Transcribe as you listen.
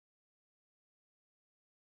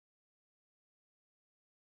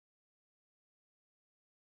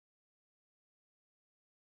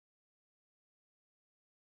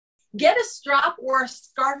get a strap or a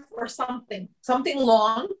scarf or something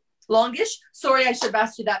longish. Sorry, I should have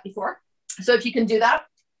asked you that before. So if you can do that,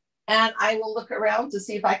 and I will look around to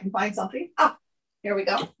see if I can find something. Ah, here we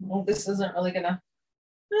go. Well, this isn't really gonna,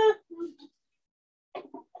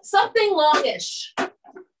 something longish.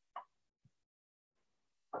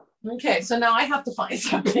 Okay, so now I have to find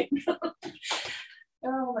something.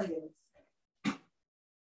 Oh my goodness.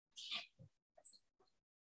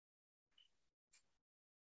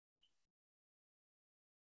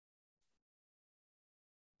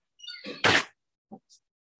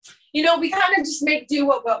 You know, we kind of just make do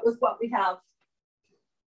with what we have.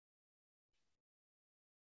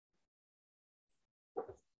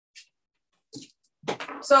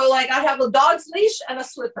 So like I have a dog's leash and a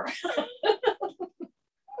slipper.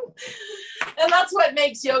 And that's what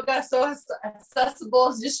makes yoga so accessible,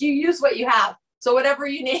 is just you use what you have. So whatever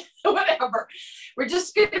you need, whatever. We're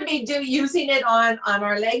just going to be using it on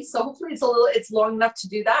our legs. So hopefully it's long enough to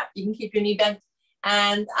do that. You can keep your knee bent.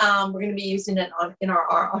 And we're going to be using it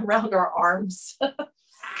around our arms.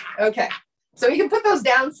 Okay, so you can put those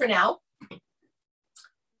down for now.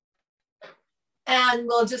 And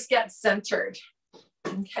we'll just get centered.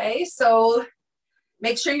 Okay, so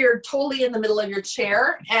make sure you're totally in the middle of your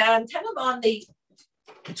chair and kind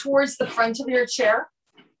of towards the front of your chair,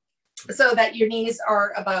 so that your knees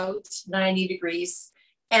are about 90 degrees,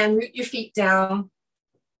 and root your feet down,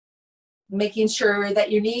 making sure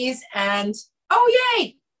that your knees and, oh,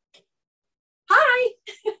 yay. Hi.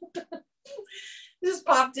 Just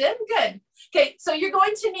popped in. Good. Okay, so you're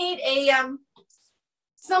going to need a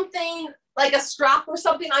something like a strap or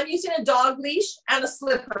something. I'm using a dog leash and a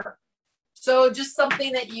slipper. So just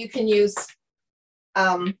something that you can use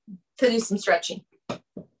to do some stretching.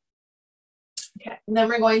 Okay, and then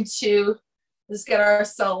we're going to just get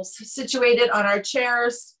ourselves situated on our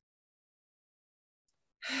chairs.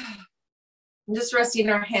 And just resting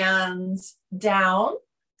our hands down.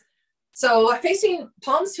 So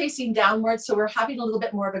palms facing downward, so we're having a little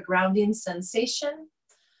bit more of a grounding sensation.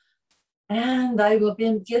 And I will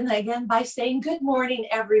begin again by saying good morning,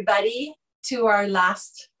 everybody, to our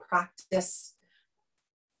last practice.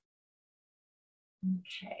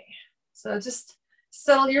 Okay, so just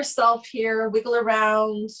settle yourself here, wiggle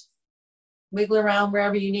around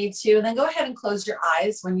wherever you need to, and then go ahead and close your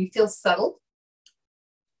eyes when you feel settled.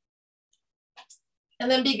 And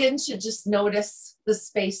then begin to just notice the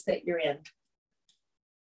space that you're in.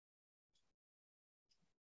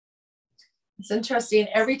 It's interesting,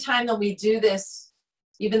 every time that we do this,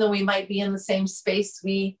 even though we might be in the same space,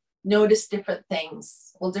 we notice different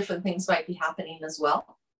things. Well, different things might be happening as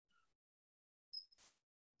well.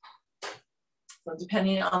 So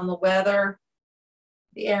depending on the weather,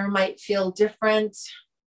 the air might feel different.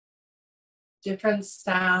 Different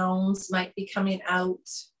sounds might be coming out.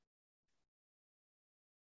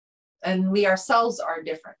 And we ourselves are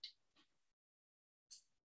different.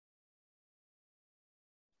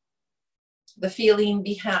 The feeling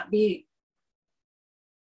be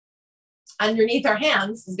underneath our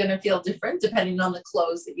hands is going to feel different depending on the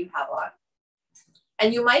clothes that you have on.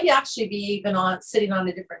 And you might actually be even sitting on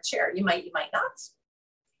a different chair. You might not.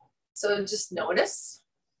 So just notice.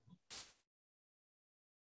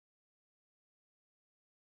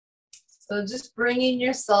 So just bringing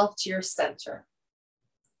yourself to your center.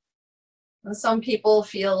 And some people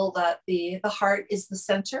feel that the heart is the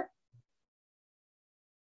center.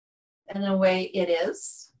 And in a way it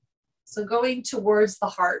is. So going towards the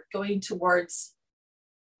heart, going towards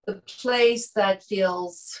the place that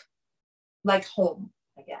feels like home,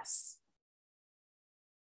 I guess.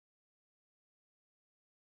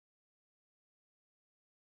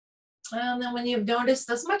 And then when you've noticed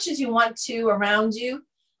as much as you want to around you,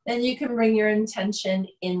 then you can bring your intention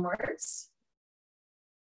inwards.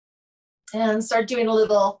 And start doing a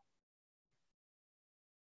little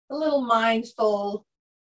mindful,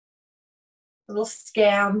 little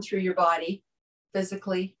scan through your body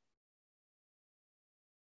physically.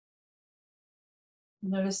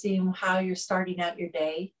 Noticing how you're starting out your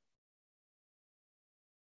day.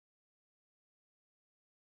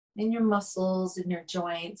 In your muscles, in your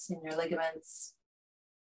joints, in your ligaments.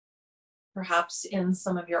 Perhaps in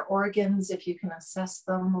some of your organs, if you can assess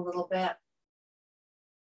them a little bit.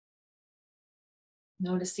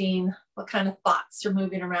 Noticing what kind of thoughts are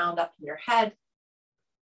moving around up in your head.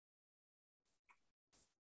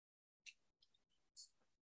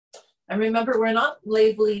 And remember, we're not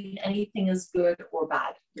labeling anything as good or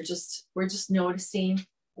bad. We're just noticing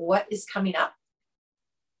what is coming up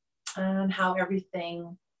and how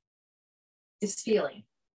everything is feeling.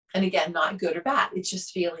 And again, not good or bad. It's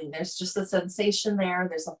just feeling. There's just a sensation there.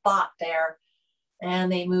 There's a thought there.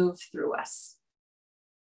 and they move through us.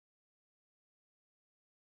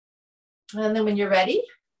 And then when you're ready,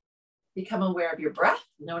 become aware of your breath,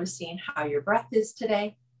 noticing how your breath is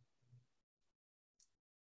today.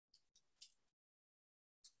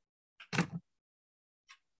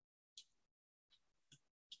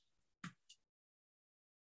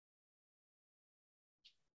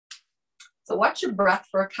 So watch your breath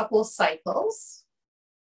for a couple of cycles.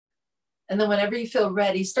 And then whenever you feel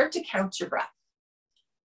ready, start to count your breath.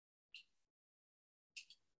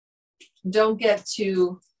 Don't get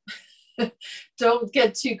too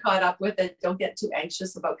caught up with it. Don't get too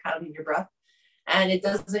anxious about counting your breath. And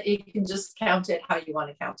you can just count it how you want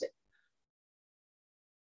to count it.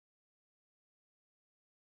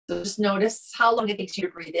 So just notice how long it takes you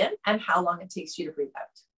to breathe in and how long it takes you to breathe out.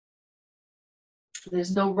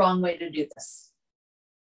 There's no wrong way to do this.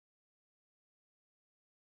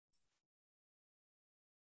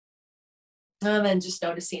 And then just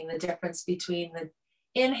noticing the difference between the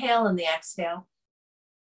inhale and the exhale.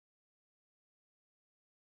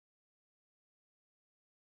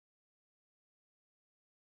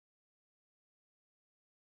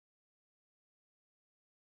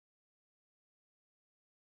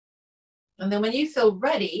 And then when you feel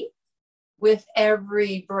ready, with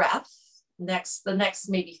every breath, the next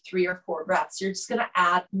maybe 3 or 4 breaths, you're just going to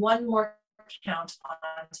add one more count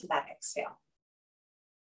onto that exhale.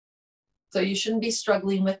 So you shouldn't be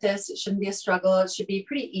struggling with this. It shouldn't be a struggle. It should be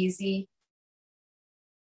pretty easy.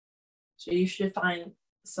 So you should find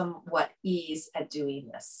somewhat ease at doing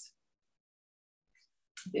this.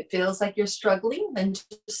 If it feels like you're struggling, then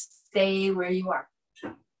just stay where you are.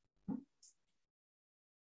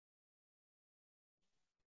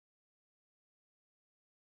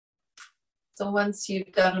 So once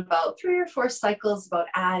you've done about 3 or 4 cycles, about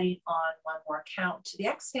adding on one more count to the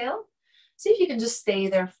exhale, see if you can just stay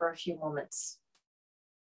there for a few moments.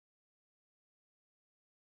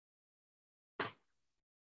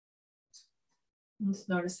 Just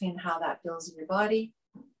noticing how that feels in your body.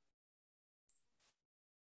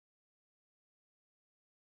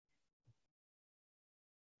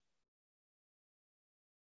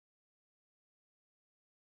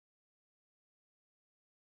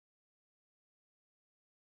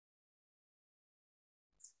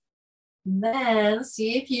 And then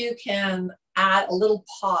see if you can add a little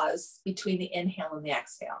pause between the inhale and the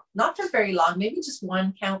exhale. Not for very long, maybe just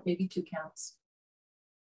 1 count, maybe 2 counts.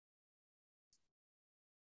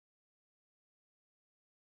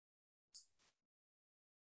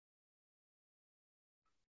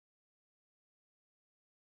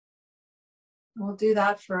 We'll do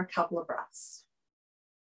that for a couple of breaths.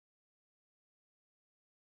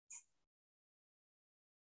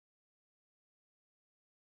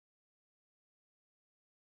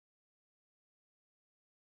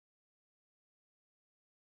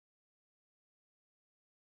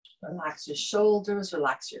 Relax your shoulders,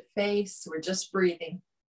 relax your face. We're just breathing,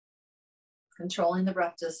 controlling the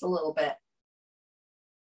breath just a little bit.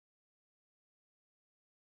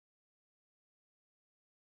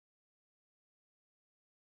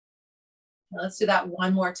 Now let's do that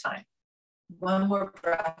one more time. One more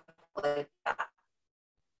breath like that.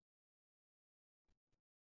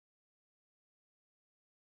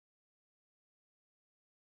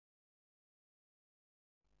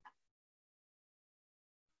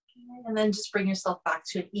 And then just bring yourself back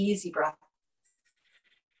to an easy breath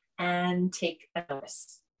and take a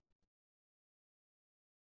notice.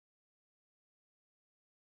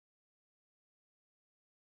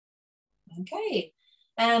 Okay,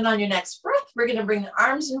 and on your next breath, we're going to bring the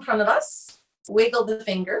arms in front of us, wiggle the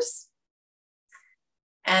fingers,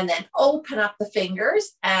 and then open up the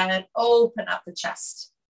fingers and open up the chest.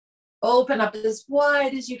 Open up as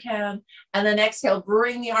wide as you can, and then exhale,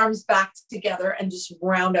 bring the arms back together and just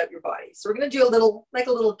round out your body. So we're going to do a little, like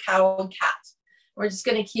a little cow and cat. We're just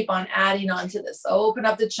going to keep on adding on to this. So open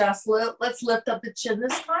up the chest. Let's lift up the chin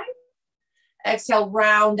this time. Exhale,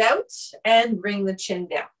 round out and bring the chin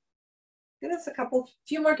down. Do this a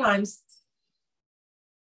few more times.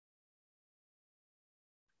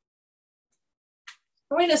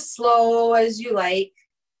 Going as slow as you like.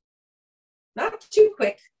 Not too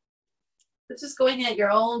quick. But just going at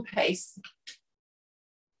your own pace.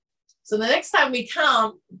 So the next time we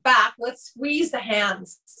come back, let's squeeze the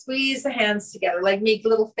hands. Squeeze the hands together, like make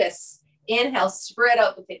little fists. Inhale, spread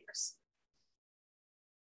out the fingers.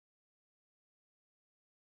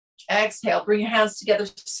 Exhale, bring your hands together,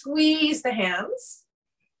 squeeze the hands.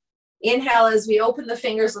 Inhale, as we open the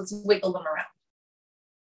fingers, let's wiggle them around.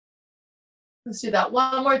 Let's do that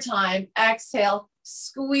one more time. Exhale,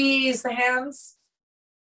 squeeze the hands.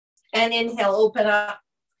 And inhale, open up,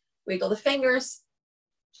 wiggle the fingers.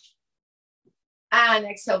 And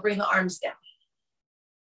exhale, bring the arms down.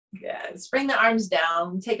 Yeah, let's bring the arms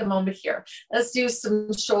down. Take a moment here. Let's do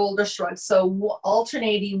some shoulder shrugs. So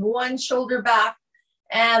alternating one shoulder back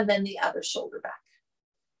and then the other shoulder back.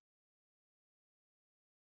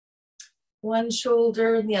 One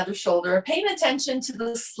shoulder and the other shoulder. Paying attention to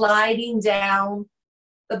the sliding down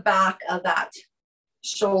the back of that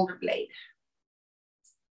shoulder blade.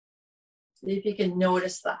 See if you can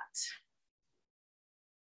notice that.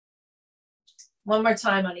 One more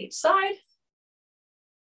time on each side.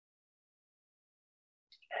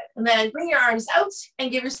 And then bring your arms out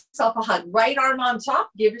and give yourself a hug. Right arm on top,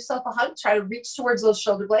 give yourself a hug. Try to reach towards those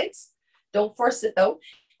shoulder blades. Don't force it though.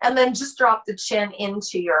 And then just drop the chin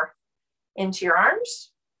into your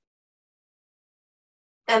arms.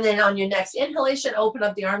 And then on your next inhalation, open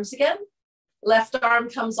up the arms again. Left arm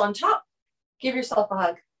comes on top. Give yourself a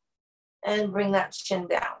hug and bring that chin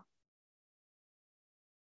down.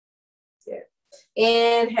 Good.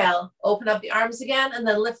 Inhale, open up the arms again and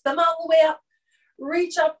then lift them all the way up.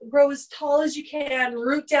 Reach up, grow as tall as you can,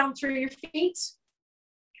 root down through your feet.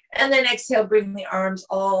 And then exhale, bring the arms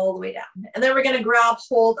all the way down. And then we're gonna grab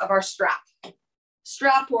hold of our strap.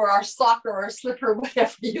 Strap or our sock or our slipper,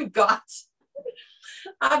 whatever you've got.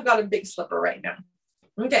 I've got a big slipper right now.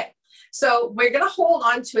 Okay, so we're gonna hold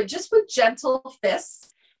on to it just with gentle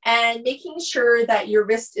fists and making sure that your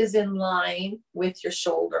wrist is in line with your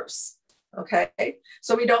shoulders. Okay,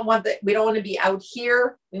 so we don't want to be out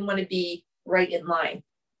here. We want to be right in line.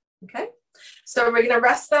 Okay, so we're going to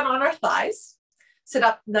rest that on our thighs. Sit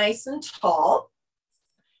up nice and tall,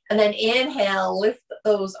 and then inhale, lift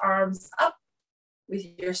those arms up with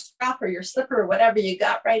your strap or your slipper or whatever you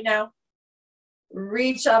got right now.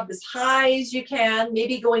 Reach up as high as you can,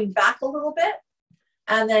 maybe going back a little bit,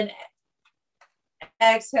 and then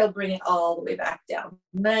exhale, bring it all the way back down,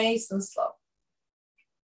 nice and slow.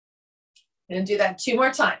 I'm going to do that 2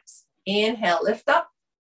 more times. Inhale, lift up.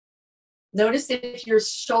 Notice if your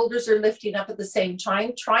shoulders are lifting up at the same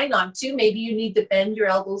time. Try not to. Maybe you need to bend your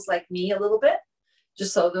elbows like me a little bit,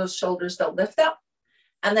 just so those shoulders don't lift up.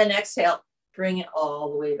 And then exhale, bring it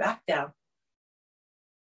all the way back down.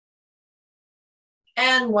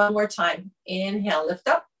 And one more time. Inhale, lift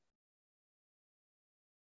up.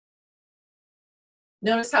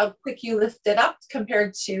 Notice how quick you lift it up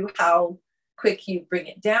compared to how quick you bring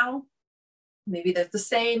it down. Maybe they're the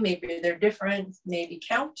same, maybe they're different, maybe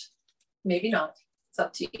count, maybe not. It's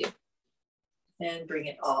up to you. And bring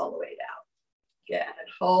it all the way down. Good.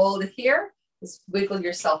 Hold it here. Just wiggle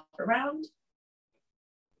yourself around.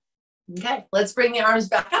 Okay, let's bring the arms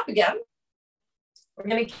back up again. We're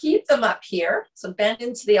going to keep them up here. So bend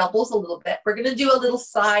into the elbows a little bit. We're going to do a little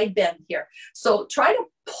side bend here. So try to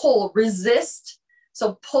pull, resist.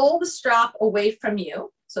 So pull the strap away from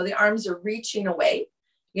you. So the arms are reaching away.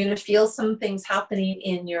 You're going to feel some things happening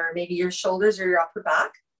in maybe your shoulders or your upper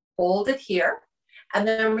back. Hold it here. And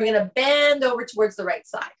then we're going to bend over towards the right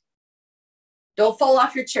side. Don't fall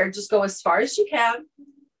off your chair. Just go as far as you can.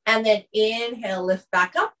 And then inhale, lift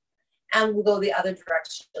back up. And we'll go the other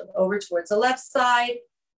direction, over towards the left side.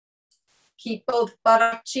 Keep both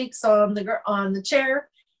buttock cheeks on the chair.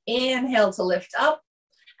 Inhale to lift up.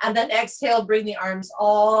 And then exhale, bring the arms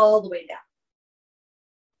all the way down.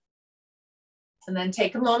 And then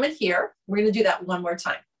take a moment here. We're going to do that one more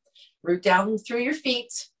time. Root down through your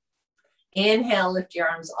feet. Inhale, lift your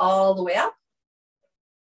arms all the way up.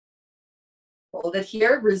 Hold it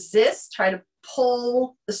here. Resist. Try to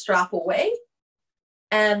pull the strap away.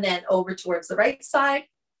 And then over towards the right side.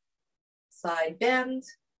 Side bend.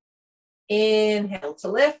 Inhale to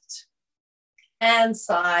lift. And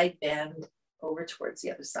side bend over towards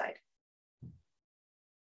the other side.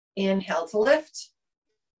 Inhale to lift.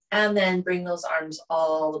 And then bring those arms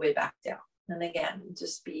all the way back down. And again,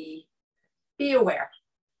 just be aware.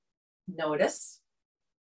 Notice.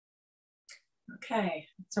 Okay,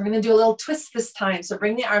 so we're going to do a little twist this time. So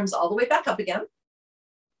bring the arms all the way back up again.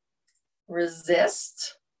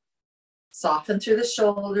 Resist. Soften through the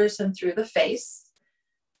shoulders and through the face.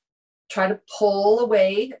 Try to pull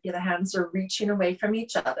away. The hands are reaching away from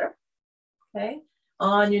each other. Okay,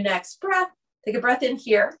 on your next breath, take a breath in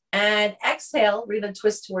here and exhale. We're going to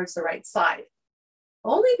twist towards the right side.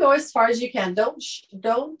 Only go as far as you can.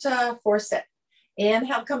 Don't force it.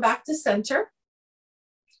 Inhale, come back to center.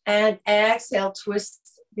 And exhale,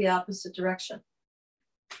 twist the opposite direction.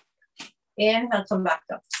 Inhale, come back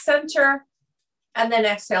up to center. And then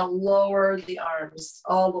exhale, lower the arms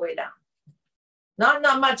all the way down.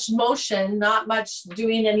 Not much motion, not much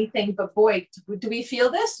doing anything but void. Do we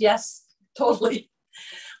feel this? Yes, totally.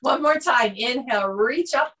 One more time. Inhale,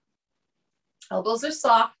 reach up. Elbows are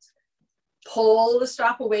soft. Pull the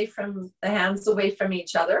strap away from the hands, away from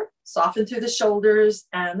each other. Soften through the shoulders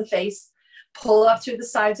and the face. Pull up through the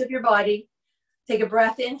sides of your body. Take a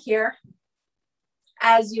breath in here.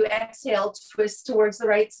 As you exhale, twist towards the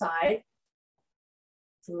right side.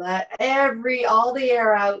 Let all the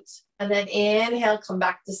air out. And then inhale, come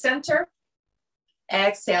back to center.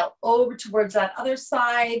 Exhale over towards that other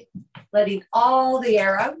side, letting all the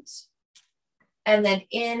air out. And then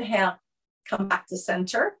inhale, come back to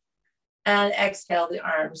center. And exhale the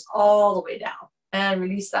arms all the way down. And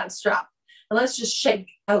release that strap. And let's just shake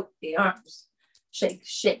out the arms. Shake,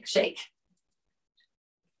 shake, shake.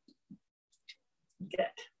 Good.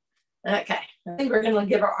 Okay. I think we're going to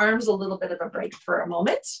give our arms a little bit of a break for a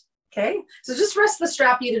moment. Okay. So just rest the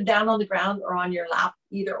strap either down on the ground or on your lap,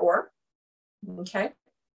 either or. Okay.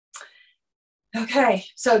 Okay.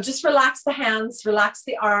 So just relax the hands, relax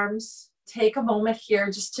the arms. Take a moment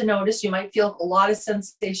here just to notice. You might feel a lot of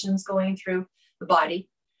sensations going through the body,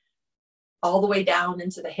 all the way down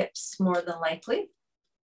into the hips, more than likely.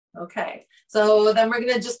 Okay, so then we're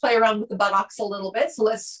going to just play around with the buttocks a little bit. So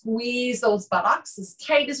let's squeeze those buttocks as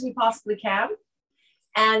tight as we possibly can,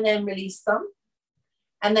 and then release them.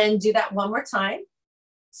 And then do that one more time.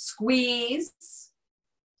 Squeeze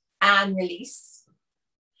and release.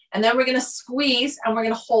 And then we're going to squeeze and we're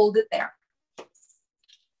going to hold it there.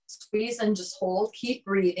 Squeeze and just hold. Keep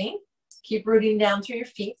breathing. Keep rooting down through your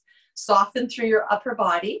feet. Soften through your upper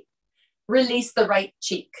body. Release the right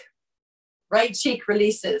cheek. Right cheek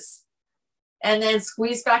releases. And then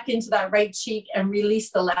squeeze back into that right cheek and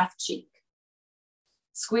release the left cheek.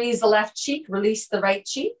 Squeeze the left cheek, release the right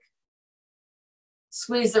cheek.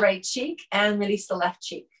 Squeeze the right cheek and release the left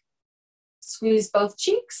cheek. Squeeze both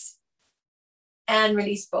cheeks and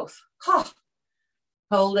release both.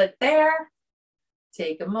 Hold it there.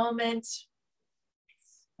 Take a moment.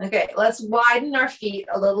 Okay, let's widen our feet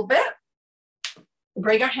a little bit.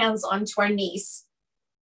 Bring our hands onto our knees.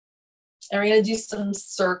 And we're going to do some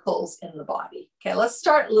circles in the body. Okay, let's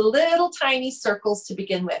start little tiny circles to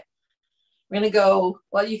begin with. We're going to go,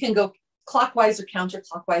 well, you can go clockwise or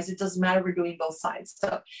counterclockwise. It doesn't matter. We're doing both sides.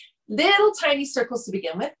 So little tiny circles to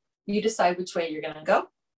begin with. You decide which way you're going to go.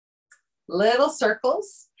 Little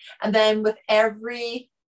circles. And then with every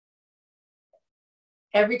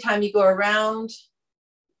time you go around,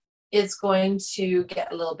 it's going to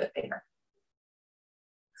get a little bit bigger.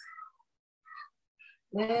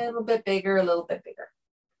 A little bit bigger, a little bit bigger.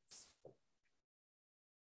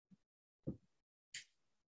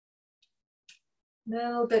 A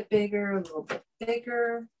little bit bigger, a little bit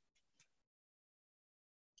bigger.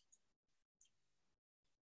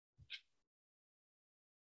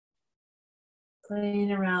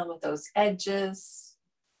 Playing around with those edges.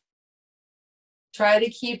 Try to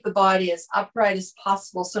keep the body as upright as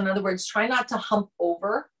possible. So in other words, try not to hump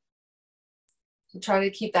over. So try to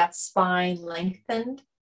keep that spine lengthened.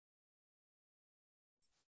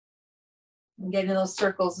 And getting those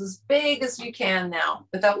circles as big as you can now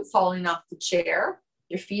without falling off the chair.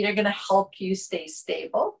 Your feet are going to help you stay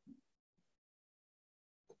stable.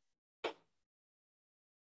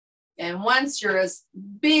 And once you're as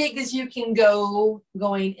big as you can go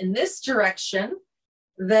going in this direction,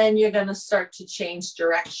 then you're going to start to change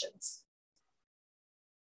directions.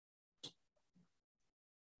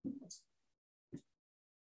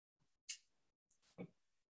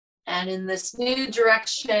 And in this new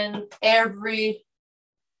direction, every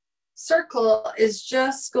circle is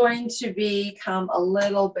just going to become a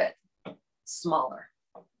little bit smaller.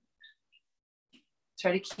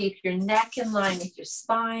 Try to keep your neck in line with your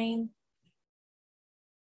spine.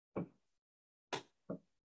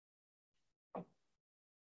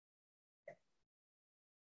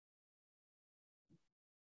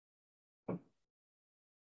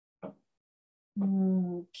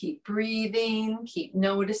 Keep breathing, keep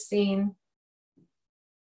noticing.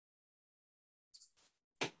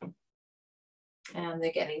 And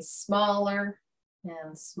they're getting smaller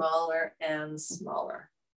and smaller and smaller.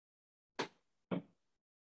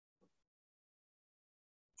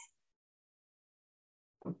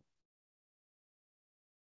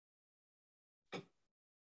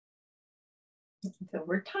 So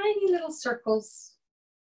we're tiny little circles.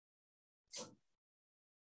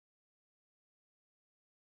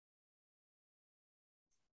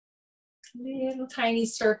 Little tiny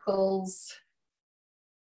circles.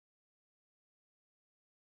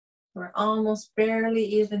 We're almost barely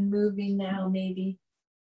even moving now, maybe.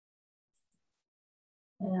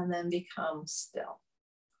 And then become still.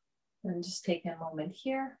 And just take a moment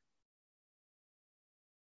here.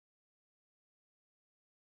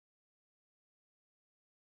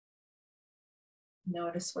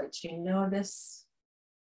 Notice what you notice.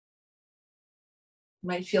 You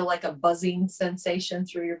might feel like a buzzing sensation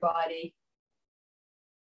through your body.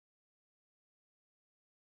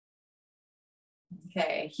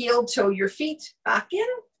 Okay, heel toe your feet back in.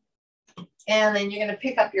 And then you're going to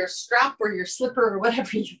pick up your strap or your slipper or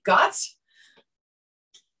whatever you've got.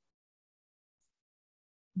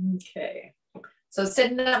 Okay, so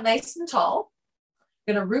sitting up nice and tall.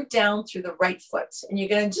 You're going to root down through the right foot and you're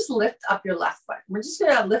going to just lift up your left foot. We're just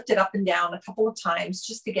going to lift it up and down a couple of times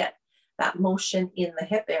just to get that motion in the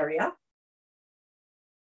hip area.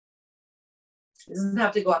 It doesn't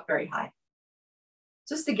have to go up very high.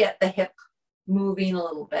 Just to get the hip moving a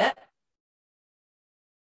little bit.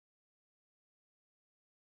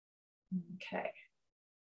 Okay.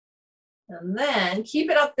 And then keep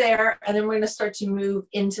it up there, and then we're going to start to move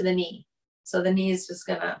into the knee. So the knee is just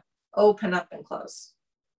going to open up and close.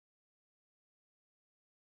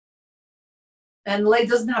 And the leg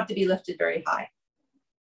doesn't have to be lifted very high.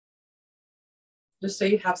 Just so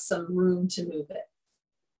you have some room to move it.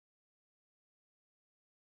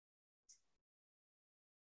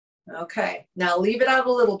 Okay, now leave it out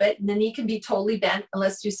a little bit. The knee can be totally bent, and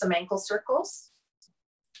let's do some ankle circles.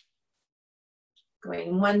 Going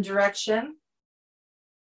in one direction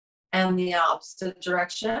and the opposite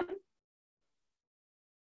direction.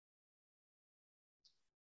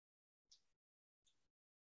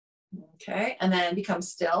 Okay, and then become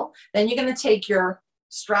still. Then you're going to take your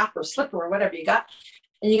strap or slipper or whatever you got,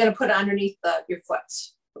 and you're going to put it underneath your foot,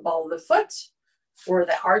 the ball of the foot or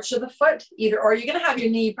the arch of the foot, either, or you're going to have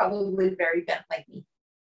your knee probably very bent like me.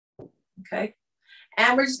 Okay,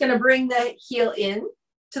 and we're just going to bring the heel in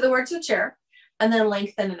towards the chair and then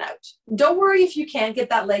lengthen it out. Don't worry if you can't get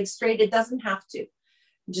that leg straight, it doesn't have to.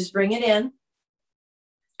 Just bring it in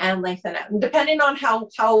and lengthen out. And depending on how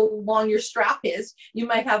long your strap is, you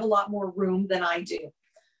might have a lot more room than I do.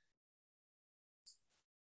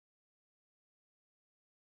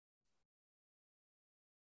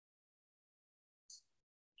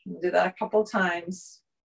 Do that a couple times.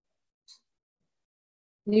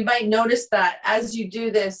 You might notice that as you do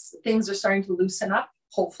this, things are starting to loosen up,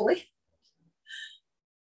 hopefully.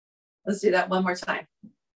 Let's do that one more time.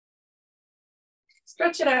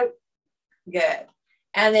 Stretch it out. Good.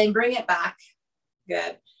 And then bring it back.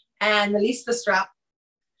 Good. And release the strap.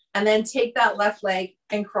 And then take that left leg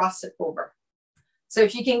and cross it over. So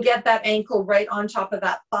if you can get that ankle right on top of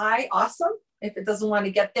that thigh, awesome. If it doesn't want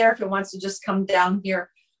to get there, if it wants to just come down here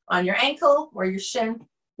on your ankle or your shin,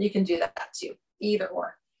 you can do that too, either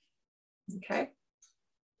or. Okay.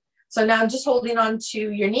 So now just holding on to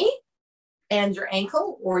your knee and your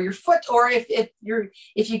ankle or your foot, or if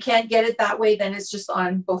you can't get it that way, then it's just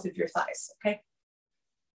on both of your thighs, okay?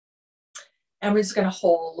 And we're just gonna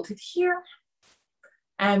hold it here.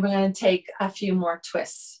 And we're gonna take a few more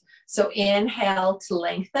twists. So inhale to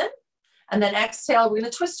lengthen, and then exhale, we're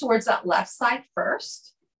gonna twist towards that left side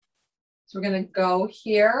first. So we're gonna go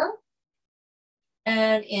here,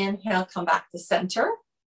 and inhale, come back to center.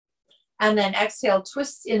 And then exhale,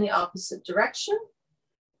 twist in the opposite direction.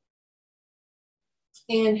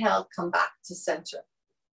 Inhale, come back to center.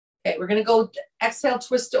 Okay, we're gonna go exhale,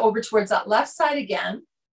 twist over towards that left side again.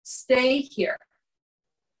 Stay here.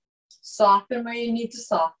 Soften where you need to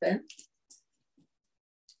soften.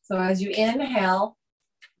 So as you inhale,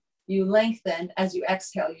 you lengthen. As you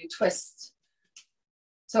exhale, you twist.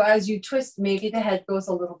 So as you twist, maybe the head goes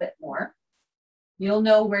a little bit more. You'll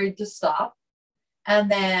know where to stop.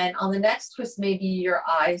 And then on the next twist, maybe your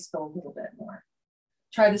eyes go a little bit more.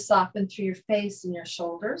 Try to soften through your face and your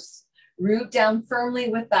shoulders. Root down firmly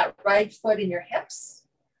with that right foot in your hips.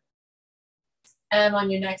 And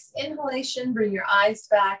on your next inhalation, bring your eyes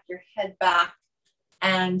back, your head back,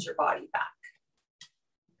 and your body back.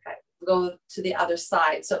 Okay, go to the other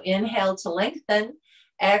side. So inhale to lengthen,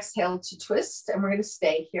 exhale to twist, and we're going to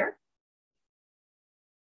stay here.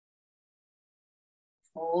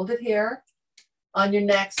 Hold it here. On your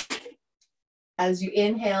next, as you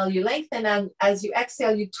inhale, you lengthen, and as you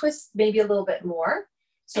exhale, you twist maybe a little bit more.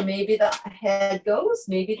 So maybe the head goes,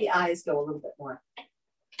 maybe the eyes go a little bit more.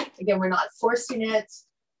 Again, we're not forcing it.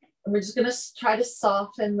 And we're just going to try to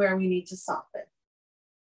soften where we need to soften.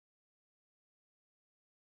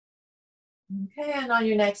 Okay, and on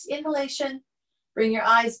your next inhalation, bring your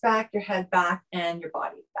eyes back, your head back, and your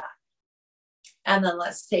body back. And then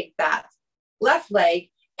let's take that left leg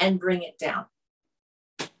and bring it down.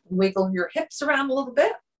 Wiggle your hips around a little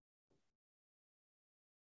bit.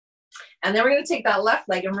 And then we're going to take that left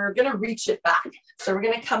leg and we're going to reach it back. So we're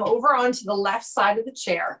going to come over onto the left side of the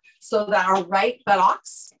chair so that our right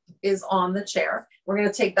buttocks is on the chair. We're going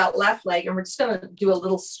to take that left leg and we're just going to do a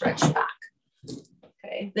little stretch back.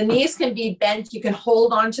 Okay. The knees can be bent. You can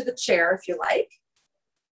hold onto the chair if you like.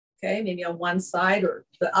 Okay, maybe on one side or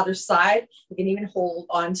the other side. You can even hold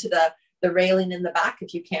on to the railing in the back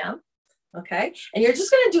if you can. Okay, and you're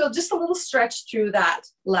just going to do just a little stretch through that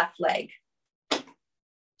left leg.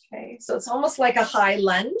 Okay, so it's almost like a high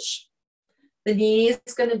lunge. The knee is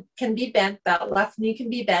can be bent, that left knee can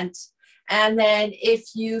be bent. And then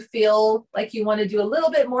if you feel like you want to do a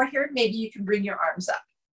little bit more here, maybe you can bring your arms up.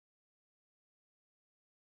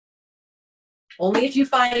 Only if you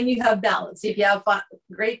find you have balance. If you have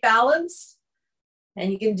great balance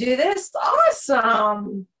and you can do this,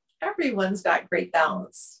 awesome. Everyone's got great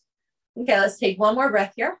balance. Okay, let's take one more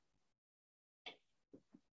breath here.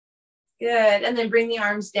 Good, and then bring the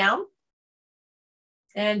arms down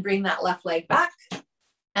and bring that left leg back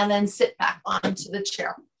and then sit back onto the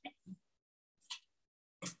chair.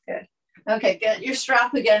 Good. Okay, get your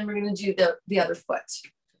strap again. We're going to do the other foot.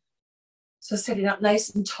 So sitting up nice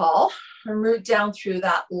and tall and root down through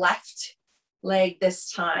that left leg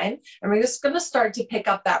this time. And we're just going to start to pick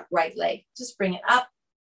up that right leg. Just bring it up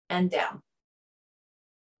and down.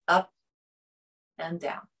 Up and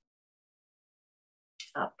down.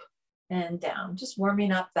 Up and down. Just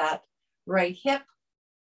warming up that right hip.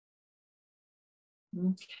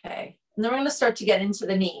 Okay. And then we're going to start to get into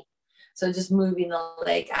the knee. So just moving the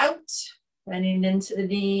leg out, bending into the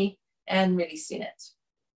knee and releasing it.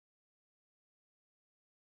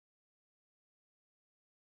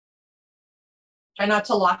 Try not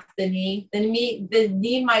to lock the knee. The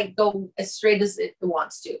knee might go as straight as it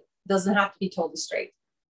wants to. It doesn't have to be totally straight.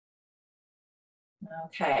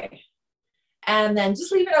 Okay. And then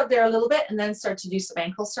just leave it out there a little bit and then start to do some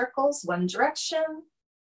ankle circles. One direction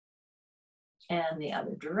and the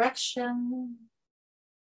other direction.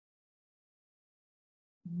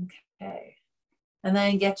 Okay. And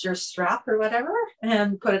then get your strap or whatever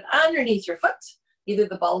and put it underneath your foot, either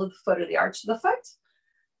the ball of the foot or the arch of the foot.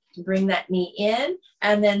 Bring that knee in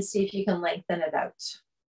and then see if you can lengthen it out.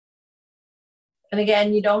 And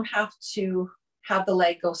again, you don't have to have the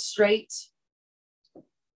leg go straight.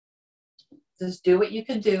 Just do what you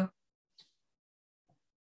can do.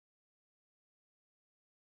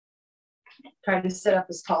 Try to sit up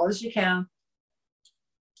as tall as you can.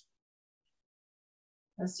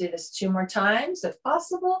 Let's do this 2 more times if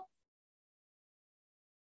possible.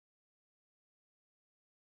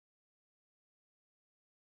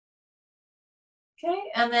 Okay,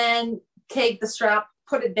 and then take the strap,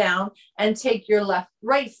 put it down, and take your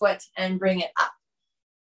right foot and bring it up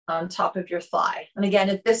on top of your thigh. And again,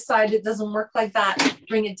 if this side it doesn't work like that,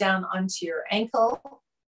 bring it down onto your ankle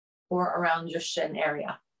or around your shin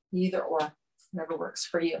area. Either or, whatever works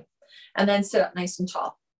for you. And then sit up nice and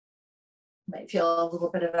tall. Might feel a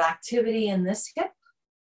little bit of activity in this hip.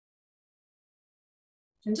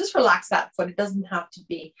 And just relax that foot. It doesn't have to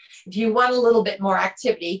be. If you want a little bit more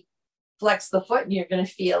activity, flex the foot and you're going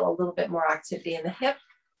to feel a little bit more activity in the hip.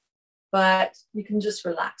 But you can just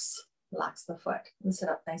relax the foot and sit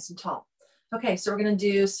up nice and tall. Okay, so we're going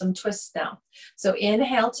to do some twists now. So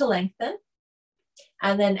inhale to lengthen.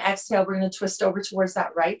 And then exhale, we're going to twist over towards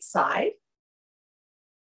that right side.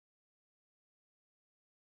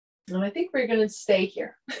 And I think we're going to stay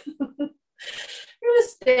here. We're going to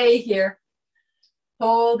stay here.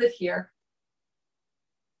 Hold it here.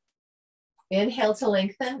 Inhale to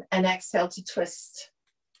lengthen and exhale to twist.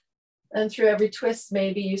 And through every twist,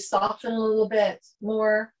 maybe you soften a little bit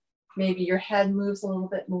more. Maybe your head moves a little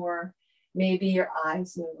bit more. Maybe your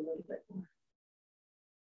eyes move a little bit more.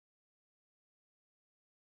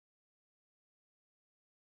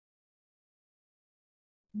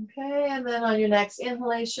 Okay, and then on your next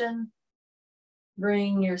inhalation,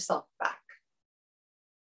 bring yourself back.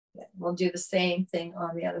 Okay, we'll do the same thing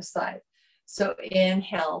on the other side. So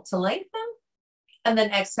inhale to lengthen, and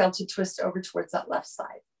then exhale to twist over towards that left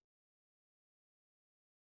side.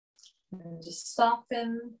 And just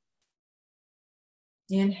soften.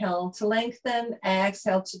 Inhale to lengthen,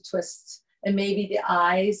 exhale to twist. And maybe the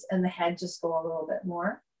eyes and the head just go a little bit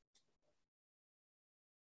more.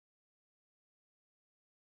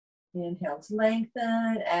 Inhale to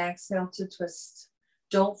lengthen, exhale to twist.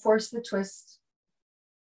 Don't force the twist.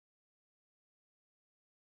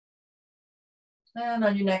 And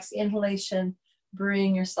on your next inhalation,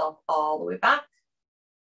 bring yourself all the way back.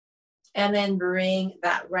 And then bring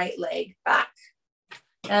that right leg back.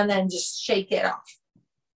 And then just shake it off.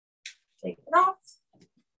 Take it off.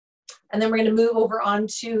 And then we're going to move over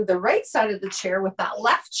onto the right side of the chair with that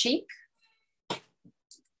left cheek.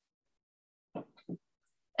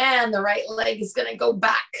 And the right leg is going to go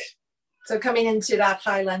back. So coming into that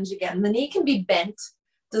high lunge again. The knee can be bent,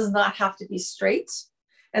 does not have to be straight.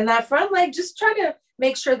 And that front leg, just try to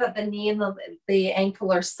make sure that the knee and the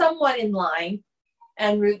ankle are somewhat in line.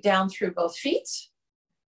 and root down through both feet.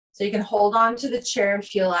 So you can hold on to the chair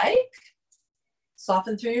if you like.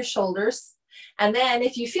 Soften through your shoulders. And then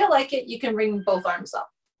if you feel like it, you can bring both arms up,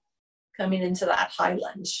 coming into that high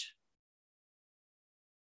lunge.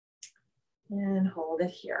 And hold it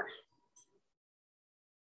here.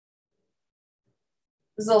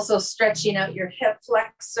 This is also stretching out your hip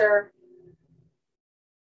flexor,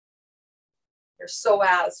 your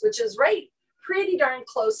psoas, which is right pretty darn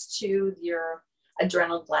close to your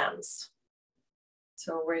adrenal glands.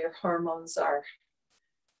 So where your hormones are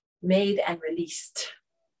made and released.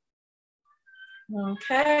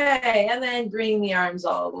 Okay, and then bring the arms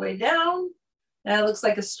all the way down. Now it looks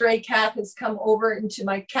like a stray cat has come over into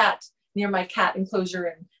my cat, near my cat enclosure,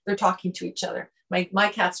 and they're talking to each other. My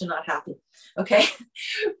cats are not happy. Okay,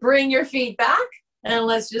 bring your feet back and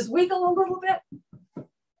let's just wiggle a little bit.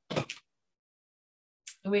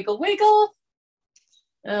 Wiggle, wiggle.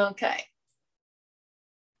 Okay.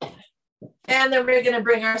 And then we're gonna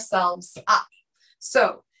bring ourselves up.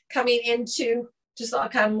 So coming into just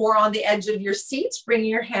kind of more on the edge of your seat, bring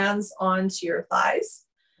your hands onto your thighs.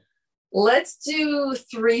 Let's do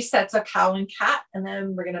 3 sets of cow and cat, and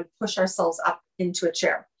then we're gonna push ourselves up into a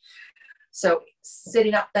chair. So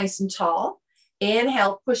sitting up nice and tall.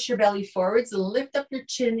 Inhale, push your belly forwards, lift up your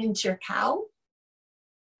chin into your cow.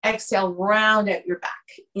 Exhale, round out your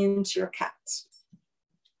back into your cat.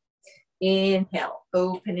 Inhale,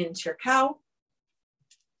 open into your cow.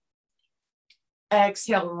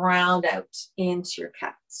 Exhale, round out into your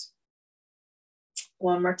cat.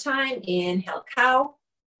 One more time, inhale, cow.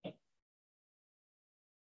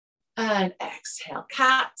 And exhale,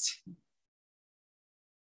 cat.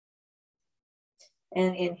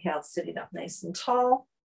 And inhale, sitting up nice and tall.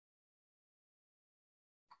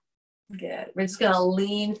 Good. We're just going to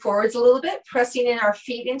lean forwards a little bit, pressing in our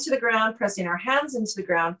feet into the ground, pressing our hands into the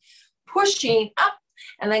ground, pushing up,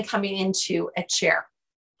 and then coming into a chair.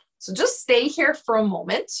 So just stay here for a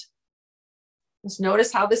moment. Just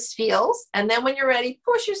notice how this feels. And then when you're ready,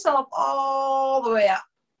 push yourself all the way up.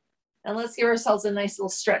 And let's give ourselves a nice little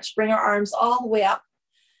stretch. Bring our arms all the way up.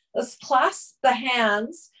 Let's clasp the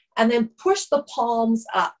hands and then push the palms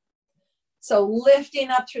up. So lifting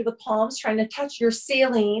up through the palms, trying to touch your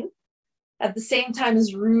ceiling at the same time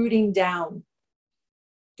as rooting down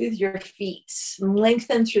with your feet.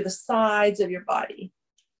 Lengthen through the sides of your body.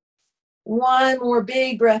 One more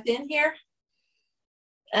big breath in here.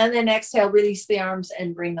 And then exhale, release the arms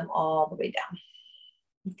and bring them all the way down.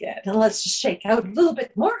 Good. And let's just shake out a little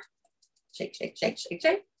bit more. Shake, shake, shake, shake,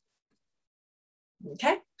 shake.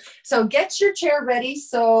 Okay. So get your chair ready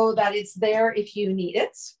so that it's there if you need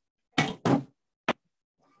it. Okay.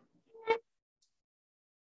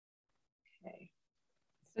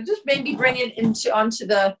 So just maybe bring it onto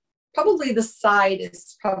probably the side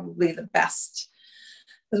is probably the best.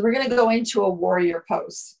 Because we're going to go into a warrior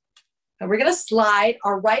pose. And we're going to slide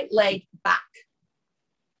our right leg back.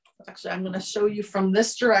 Actually, I'm going to show you from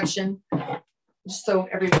this direction, just so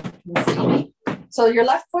everyone can see me. So your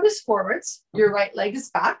left foot is forwards, your right leg is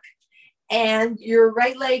back, and your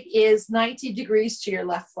right leg is 90 degrees to your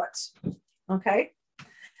left foot, okay?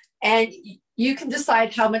 And you can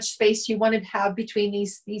decide how much space you want to have between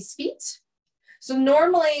these feet. So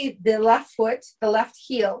normally the left foot, the left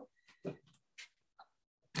heel,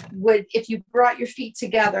 would, if you brought your feet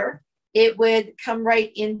together, it would come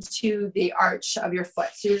right into the arch of your foot.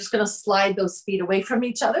 So you're just going to slide those feet away from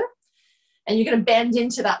each other, and you're going to bend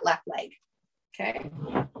into that left leg. Okay,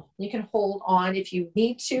 you can hold on if you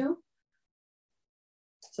need to.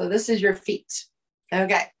 So this is your feet.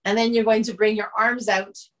 Okay, and then you're going to bring your arms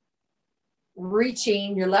out,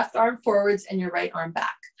 reaching your left arm forwards and your right arm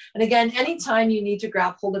back. And again, anytime you need to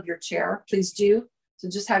grab hold of your chair, please do. So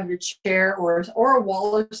just have your chair or a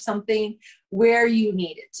wall or something where you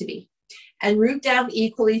need it to be. And root down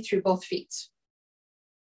equally through both feet.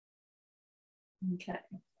 Okay,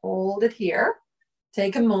 hold it here.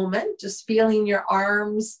 Take a moment, just feeling your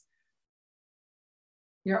arms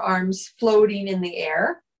floating in the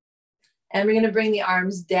air. And we're going to bring the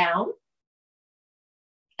arms down.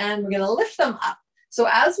 And we're going to lift them up. So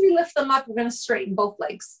as we lift them up, we're going to straighten both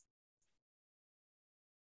legs.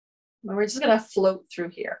 And we're just going to float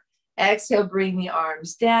through here. Exhale, bring the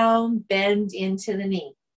arms down, bend into the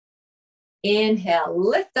knee. Inhale,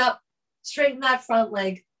 lift up, straighten that front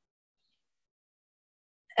leg.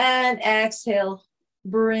 And exhale,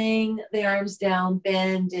 bring the arms down,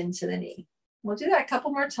 bend into the knee. We'll do that a couple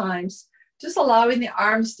more times, just allowing the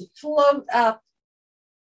arms to float up,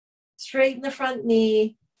 straighten the front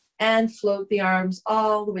knee, and float the arms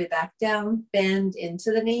all the way back down, bend into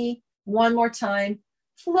the knee. One more time,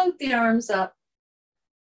 float the arms up,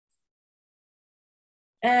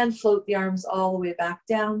 And float the arms all the way back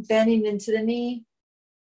down, bending into the knee.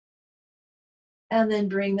 And then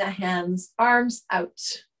bring the hands, arms out.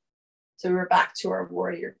 So we're back to our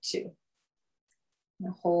warrior two.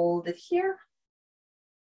 Now hold it here.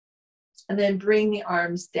 And then bring the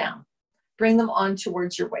arms down. Bring them on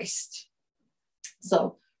towards your waist.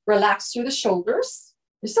 So relax through the shoulders.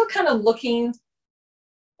 You're still kind of looking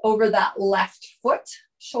over that left foot.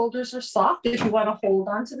 Shoulders are soft. If you want to hold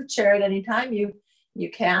on to the chair at any time, you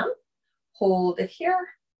can. Hold it here.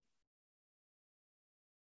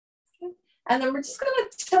 Okay. And then we're just going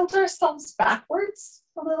to tilt ourselves backwards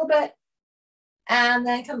a little bit. And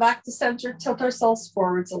then come back to center, tilt ourselves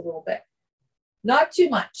forwards a little bit. Not too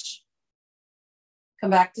much. Come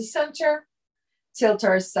back to center, tilt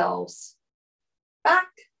ourselves back.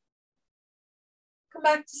 Come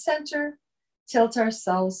back to center, tilt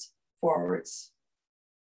ourselves forwards.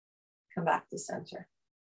 Come back to center.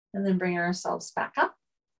 And then bring ourselves back up.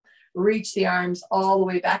 Reach the arms all the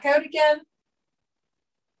way back out again.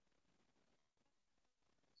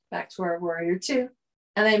 Back to our warrior two.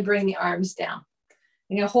 And then bring the arms down.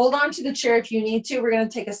 You're going to hold on to the chair if you need to. We're going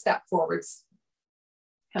to take a step forwards.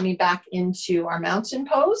 Coming back into our mountain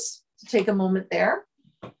pose. So take a moment there.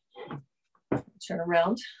 Turn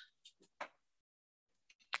around.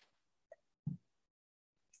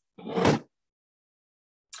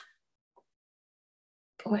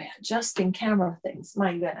 Boy, adjusting camera things,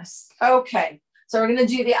 my goodness. Okay, so we're going to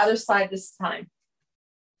do the other side this time.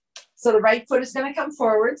 So the right foot is going to come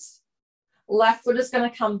forwards. Left foot is going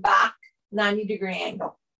to come back 90-degree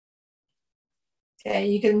angle. Okay,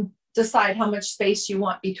 you can decide how much space you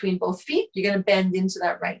want between both feet. You're going to bend into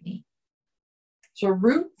that right knee. So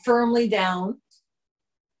root firmly down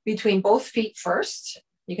between both feet first.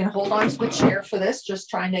 You can hold on to the chair for this, just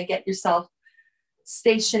trying to get yourself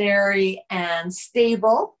stationary and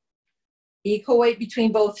stable. Equal weight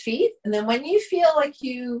between both feet. And then when you feel like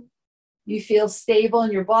you feel stable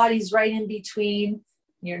and your body's right in between,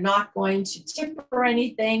 you're not going to tip or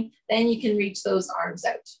anything, then you can reach those arms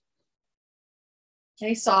out.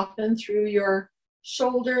 Okay, soften through your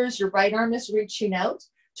shoulders. Your right arm is reaching out.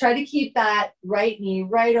 Try to keep that right knee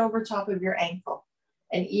right over top of your ankle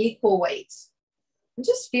and equal weight. And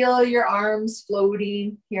just feel your arms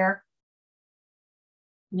floating here.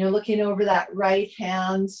 And you're looking over that right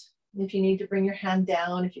hand. If you need to bring your hand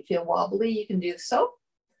down, if you feel wobbly, you can do so.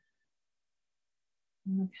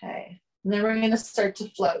 Okay. And then we're going to start to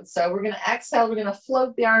float. So we're going to exhale. We're going to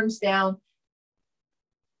float the arms down.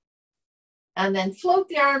 And then float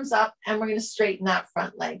the arms up. And we're going to straighten that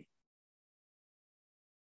front leg.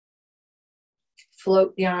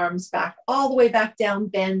 Float the arms back, all the way back down.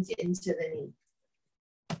 Bend into the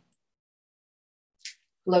knee.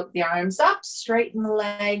 Float the arms up. Straighten the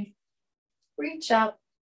leg. Reach up.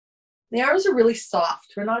 The arms are really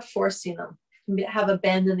soft. We're not forcing them. You can have a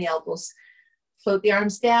bend in the elbows. Float the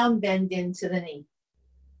arms down, bend into the knee.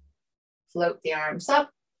 Float the arms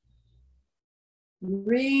up.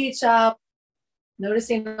 Reach up.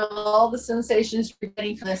 Noticing all the sensations you're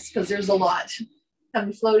getting from this, because there's a lot.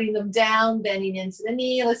 Come floating them down, bending into the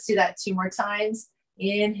knee. Let's do that 2 more times.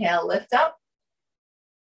 Inhale, lift up.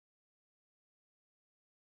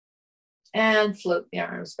 And float the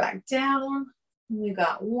arms back down. We've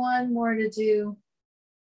got 1 more to do.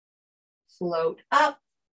 Float up.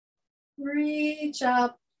 Reach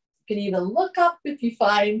up. You can even look up if you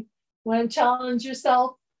find you want to challenge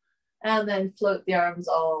yourself. And then float the arms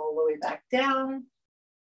all the way back down.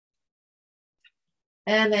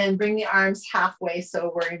 And then bring the arms halfway,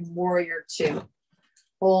 so we're in warrior two.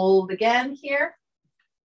 Hold again here.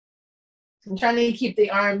 I'm trying to keep the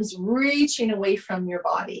arms reaching away from your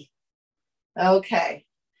body. Okay.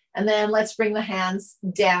 And then let's bring the hands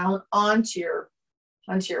down onto your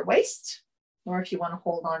waist. Or if you want to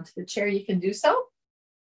hold on to the chair, you can do so.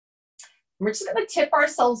 We're just going to tip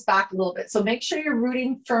ourselves back a little bit. So make sure you're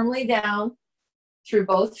rooting firmly down through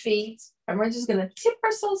both feet. And we're just going to tip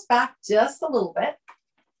ourselves back just a little bit.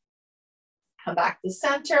 Come back to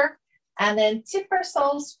center. And then tip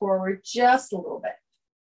ourselves forward just a little bit.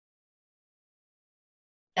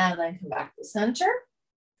 And then come back to center.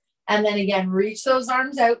 And then again, reach those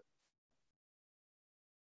arms out.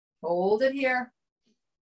 Hold it here.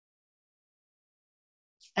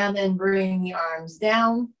 And then bring the arms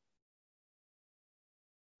down.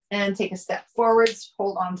 And take a step forwards.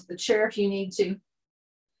 Hold on to the chair if you need to.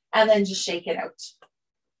 And then just shake it out.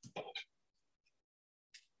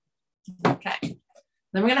 Okay.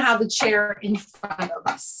 Then we're going to have the chair in front of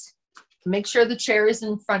us. Make sure the chair is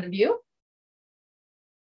in front of you.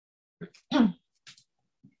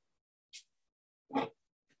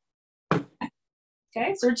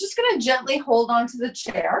 Okay, so we're just gonna gently hold onto the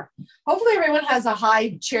chair. Hopefully everyone has a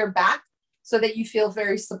high chair back so that you feel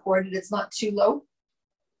very supported. It's not too low.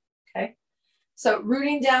 Okay, so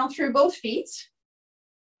rooting down through both feet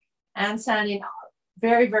and standing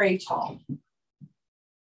very, very tall.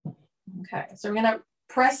 Okay, so we're gonna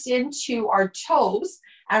press into our toes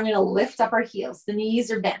and we're gonna lift up our heels. The knees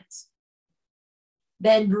are bent.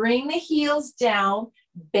 Then bring the heels down,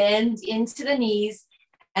 bend into the knees,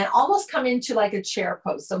 and almost come into like a chair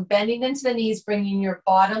pose. So bending into the knees, bringing your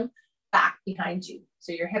bottom back behind you.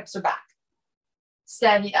 So your hips are back.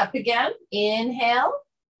 Standing up again, inhale,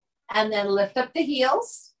 and then lift up the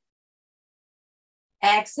heels.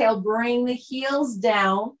 Exhale, bring the heels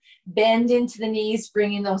down, bend into the knees,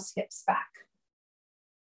 bringing those hips back.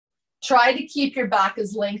 Try to keep your back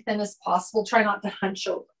as lengthened as possible. Try not to hunch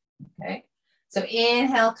over, okay? So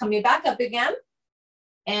inhale, coming back up again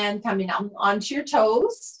and coming on onto your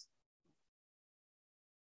toes.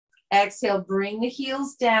 Exhale, bring the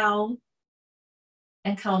heels down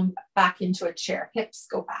and come back into a chair. Hips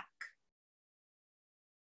go back.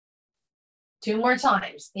 2 more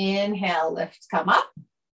times. Inhale, lift, come up.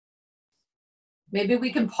 Maybe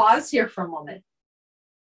we can pause here for a moment.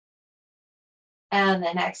 And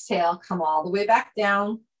then exhale, come all the way back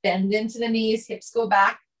down, bend into the knees, hips go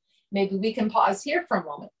back. Maybe we can pause here for a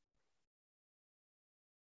moment.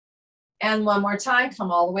 And one more time,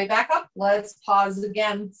 come all the way back up. Let's pause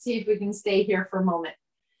again, see if we can stay here for a moment.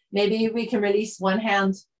 Maybe we can release one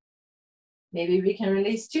hand. Maybe we can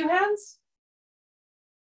release 2 hands.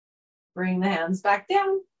 Bring the hands back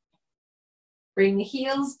down. Bring the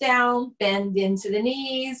heels down, bend into the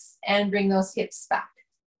knees, and bring those hips back.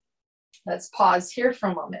 Let's pause here for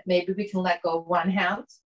a moment. Maybe we can let go of 1 hand.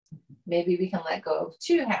 Maybe we can let go of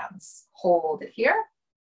 2 hands. Hold it here.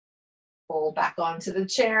 Hold back onto the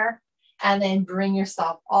chair. And then bring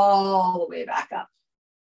yourself all the way back up.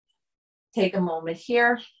 Take a moment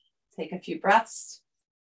here. Take a few breaths.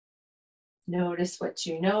 Notice what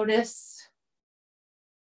you notice.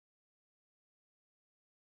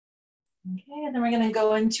 Okay, and then we're going to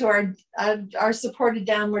go into our supported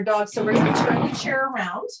downward dog. So we're going to turn the chair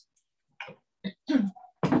around.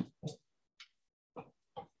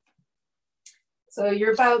 So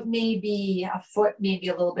you're about maybe a foot, maybe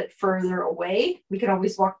a little bit further away. We could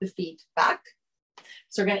always walk the feet back.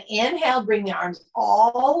 So we're going to inhale, bring the arms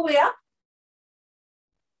all the way up.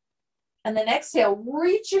 And then exhale,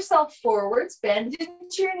 reach yourself forwards, bend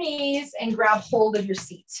into your knees, and grab hold of your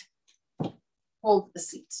seat. Hold the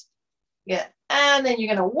seat. Good. And then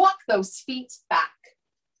you're going to walk those feet back.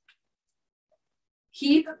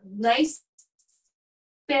 Keep nice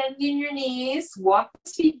bend in your knees, walk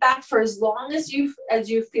the feet back for as long as you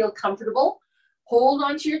feel comfortable. Hold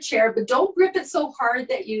onto your chair, but don't grip it so hard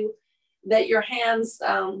that your hands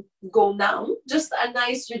go numb. Just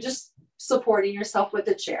you're just supporting yourself with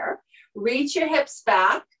the chair. Reach your hips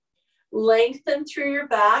back, lengthen through your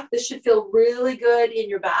back. This should feel really good in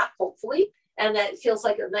your back, hopefully, and that feels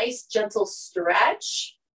like a nice gentle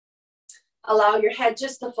stretch. Allow your head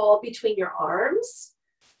just to fall between your arms.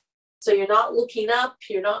 So you're not looking up,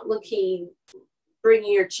 you're not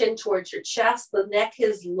bringing your chin towards your chest. The neck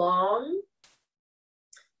is long.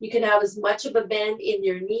 You can have as much of a bend in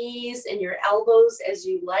your knees and your elbows as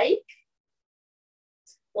you like.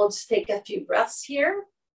 We'll just take a few breaths here.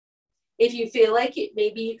 If you feel like it,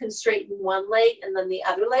 maybe you can straighten one leg and then the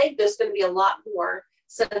other leg. There's going to be a lot more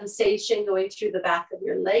sensation going through the back of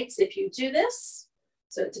your legs if you do this.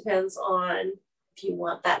 So it depends on if you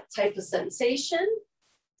want that type of sensation.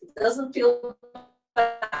 It doesn't feel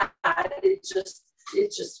bad, it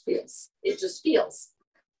just feels.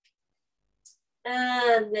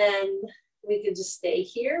 And then we can just stay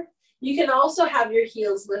here. You can also have your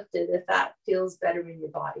heels lifted if that feels better in your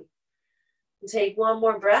body. Take one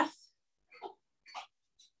more breath.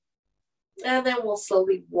 And then we'll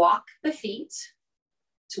slowly walk the feet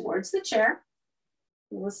towards the chair.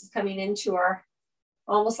 And this is coming into our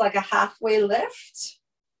almost like a halfway lift.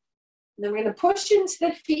 And then we're going to push into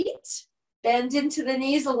the feet, bend into the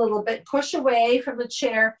knees a little bit, push away from the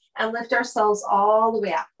chair, and lift ourselves all the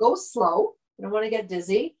way up. Go slow. You don't want to get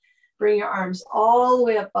dizzy. Bring your arms all the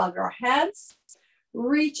way up above our heads.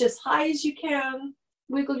 Reach as high as you can.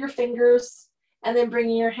 Wiggle your fingers. And then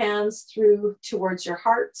bringing your hands through towards your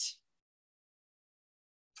heart.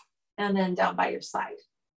 And then down by your side.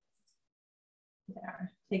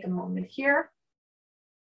 There. Take a moment here.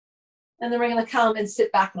 And then we're going to come and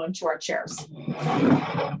sit back onto our chairs.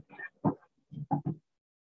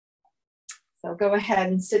 So go ahead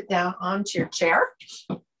and sit down onto your chair.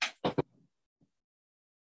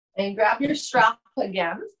 And grab your strap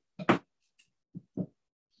again.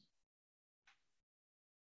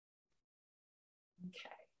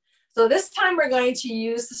 So this time we're going to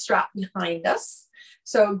use the strap behind us.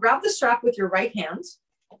 So grab the strap with your right hand,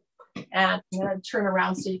 and I'm going to turn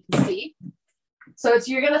around so you can see. So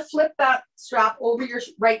you're going to flip that strap over your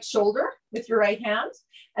right shoulder with your right hand,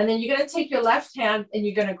 and then you're going to take your left hand and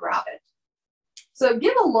you're going to grab it. So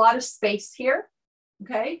give a lot of space here,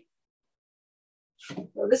 okay?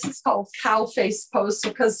 Well, this is called cow face pose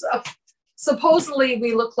because supposedly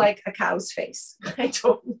we look like a cow's face. I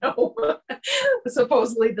don't know.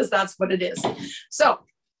 Supposedly that's what it is. So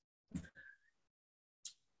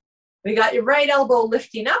we got your right elbow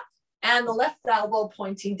lifting up and the left elbow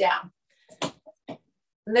pointing down.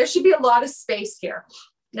 And there should be a lot of space here.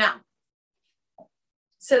 Now,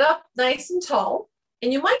 sit up nice and tall.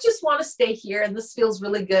 And you might just want to stay here. And this feels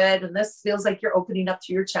really good. And this feels like you're opening up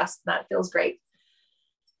through your chest. And that feels great.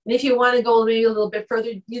 And if you want to go maybe a little bit further,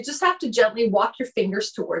 you just have to gently walk your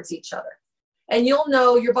fingers towards each other. And you'll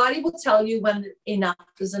know, your body will tell you when enough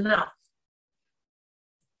is enough.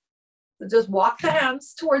 So just walk the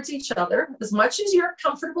hands towards each other as much as you're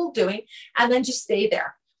comfortable doing, and then just stay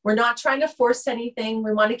there. We're not trying to force anything.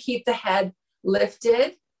 We want to keep the head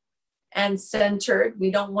lifted and centered.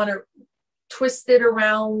 We don't want to twist it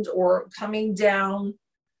around or coming down.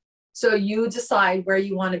 So you decide where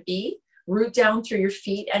you want to be. Root down through your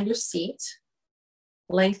feet and your seat.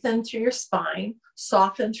 Lengthen through your spine.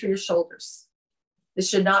 Soften through your shoulders. This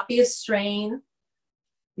should not be a strain.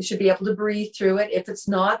 You should be able to breathe through it. If it's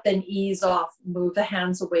not, then ease off. Move the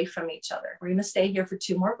hands away from each other. We're going to stay here for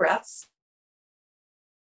 2 more breaths.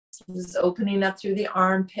 This is opening up through the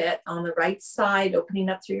armpit on the right side, opening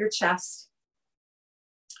up through your chest.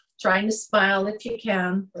 Trying to smile if you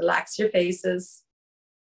can. Relax your faces.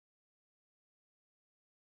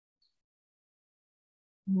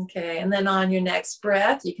 Okay, and then on your next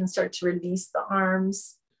breath, you can start to release the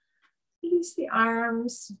arms. Release the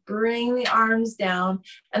arms, bring the arms down,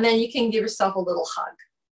 and then you can give yourself a little hug.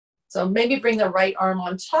 So maybe bring the right arm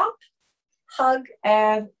on top, hug,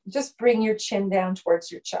 and just bring your chin down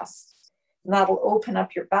towards your chest. And that'll open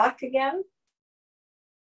up your back again.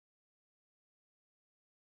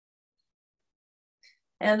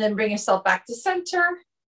 And then bring yourself back to center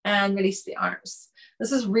and release the arms.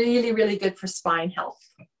 This is really, really good for spine health.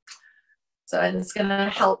 So, and it's going to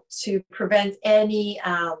help to prevent any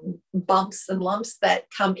bumps and lumps that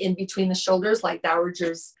come in between the shoulders, like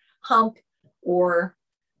Dowager's hump or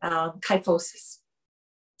kyphosis.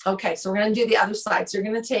 Okay, so we're going to do the other side. So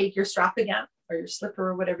you're going to take your strap again, or your slipper,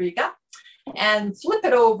 or whatever you got, and flip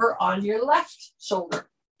it over on your left shoulder.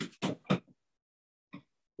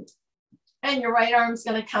 And your right arm's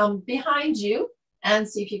going to come behind you and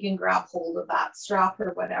see if you can grab hold of that strap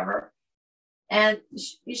or whatever. And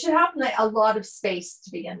you should have a lot of space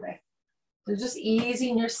to begin with. So just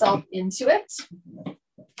easing yourself into it.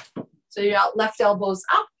 So your left elbow's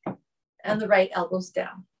up and the right elbow's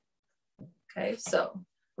down. Okay, so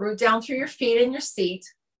root down through your feet in your seat,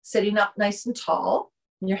 sitting up nice and tall.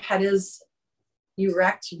 And your head is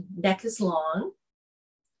erect, your neck is long.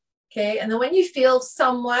 Okay, and then when you feel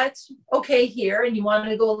somewhat okay here and you want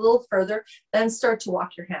to go a little further, then start to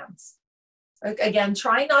walk your hands. Again,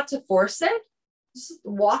 try not to force it. Just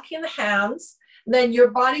walking the hands, then your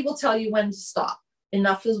body will tell you when to stop.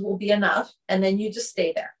 Enough will be enough, and then you just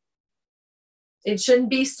stay there. It shouldn't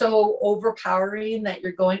be so overpowering that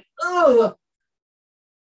you're going, oh.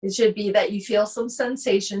 It should be that you feel some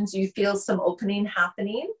sensations, you feel some opening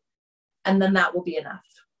happening, and then that will be enough.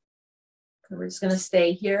 So we're just going to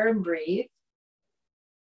stay here and breathe.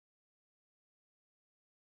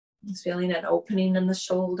 Just feeling an opening in the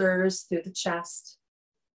shoulders, through the chest.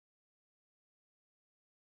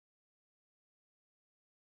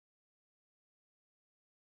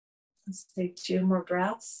 Let's take 2 more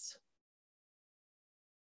breaths.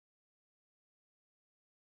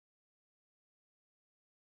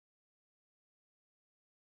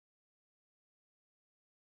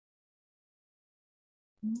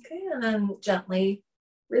 Okay, and then gently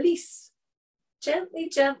release. Gently,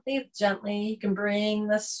 gently, gently. You can bring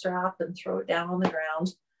the strap and throw it down on the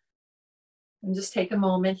ground. And just take a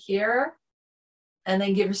moment here and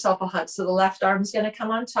then give yourself a hug. So the left arm is going to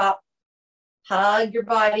come on top. Hug your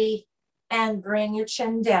body and bring your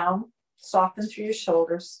chin down. Soften through your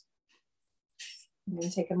shoulders. And then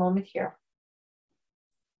take a moment here.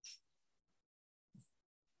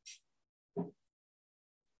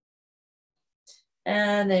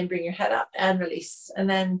 And then bring your head up and release. And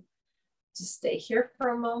then just stay here for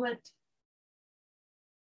a moment.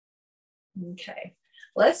 Okay,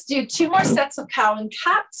 let's do 2 more sets of cow and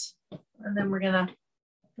cat. And then we're gonna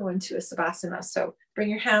go into a Savasana. So bring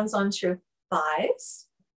your hands onto your thighs.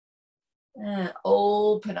 And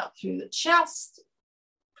open up through the chest.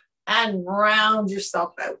 and round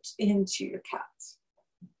yourself out into your cat.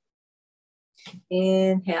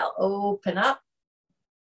 Inhale, open up.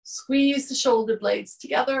 Squeeze the shoulder blades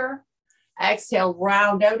together. Exhale,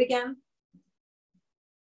 round out again.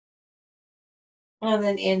 And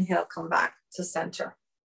then inhale, come back to center.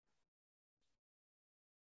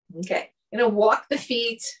 Okay, you're gonna walk the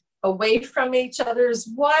feet away from each other as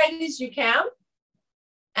wide as you can.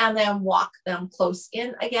 And then walk them close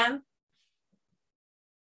in again.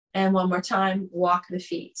 And one more time, walk the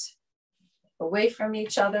feet away from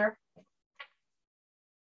each other.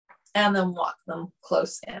 And then walk them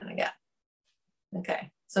close in again.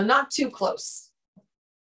 Okay, so not too close.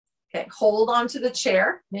 Okay, hold on to the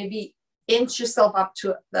chair. Maybe inch yourself up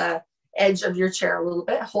to the edge of your chair a little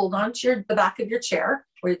bit. Hold on to the back of your chair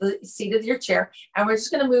or the seat of your chair. And we're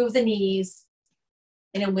just gonna move the knees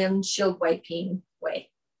in a windshield wiping way.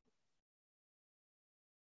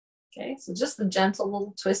 Okay, so just a gentle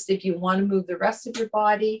little twist. If you want to move the rest of your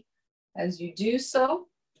body as you do so,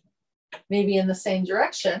 maybe in the same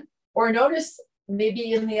direction, or notice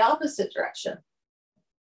maybe in the opposite direction.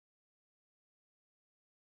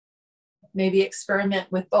 Maybe experiment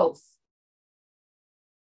with both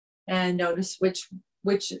and notice which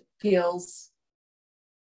feels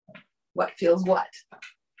what.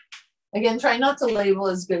 Again, try not to label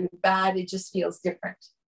as good or bad, it just feels different.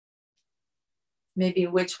 Maybe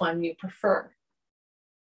which one you prefer.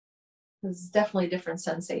 There's definitely different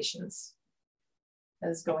sensations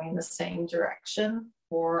as going the same direction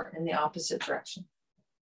or in the opposite direction.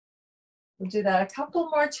 We'll do that a couple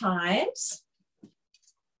more times.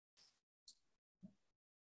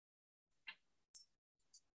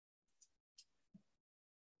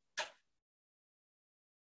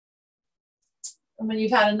 And when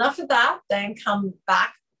you've had enough of that, then come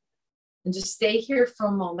back and just stay here for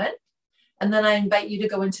a moment. And then I invite you to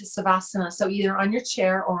go into Savasana. So either on your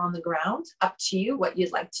chair or on the ground, up to you what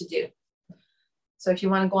you'd like to do. So if you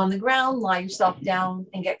want to go on the ground, lie yourself down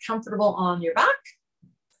and get comfortable on your back.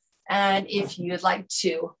 And if you'd like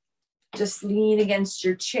to, just lean against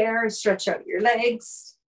your chair, stretch out your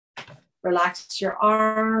legs, relax your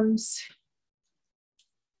arms.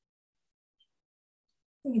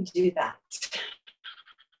 You can do that.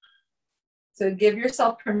 So give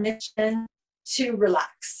yourself permission to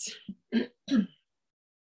relax.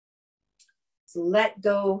 So let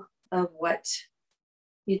go of what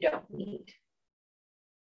you don't need.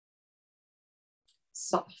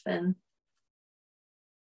 Soften.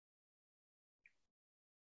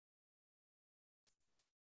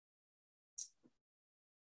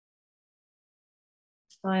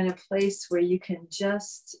 Find a place where you can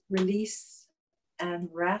just release and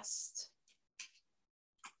rest.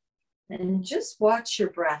 And just watch your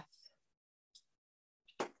breath.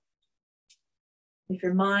 If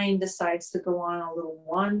your mind decides to go on a little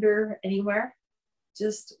wander anywhere,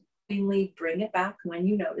 just willingly bring it back when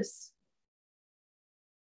you notice.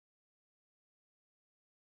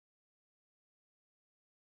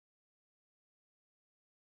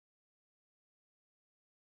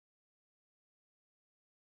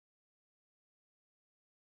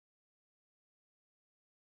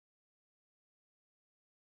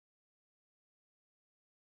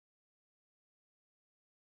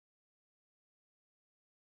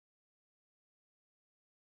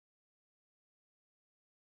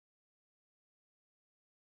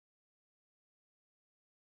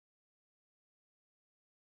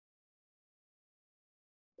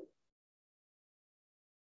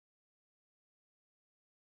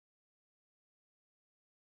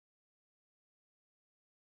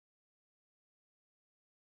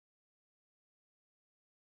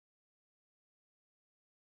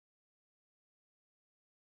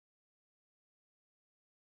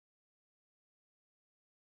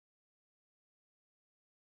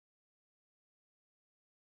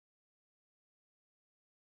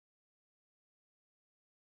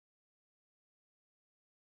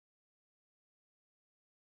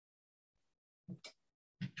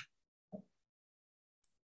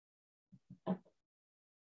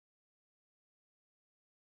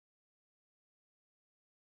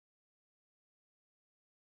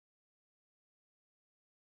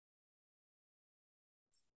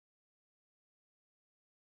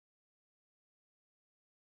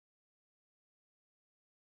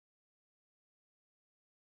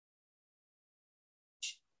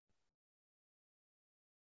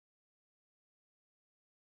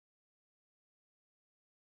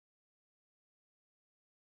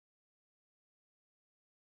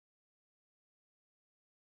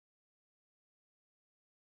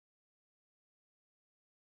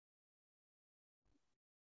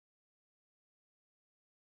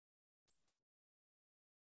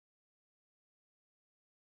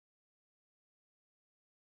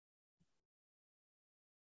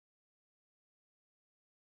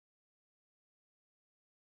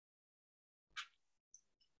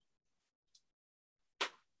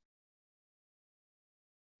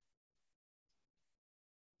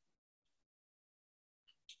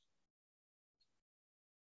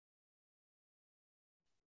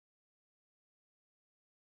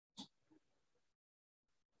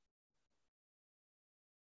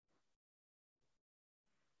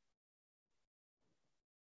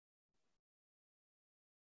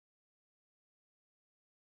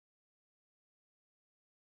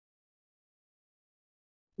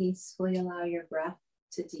 Peacefully allow your breath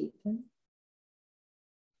to deepen.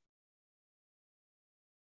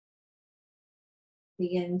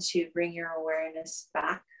 Begin to bring your awareness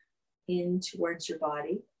back in towards your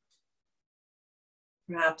body.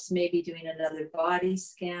 Perhaps maybe doing another body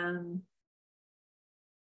scan.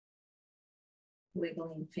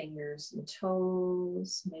 Wiggling fingers and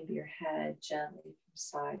toes, maybe your head gently from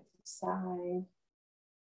side to side.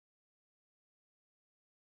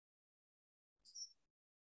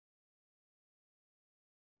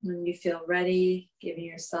 When you feel ready, giving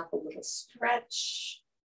yourself a little stretch.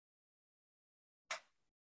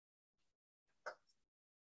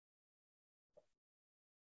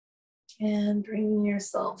 And bringing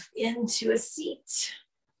yourself into a seat.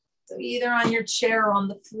 So either on your chair or on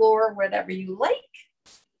the floor, whatever you like.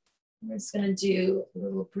 We're just going to do a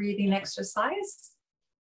little breathing exercise.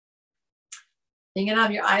 You can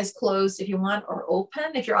have your eyes closed if you want, or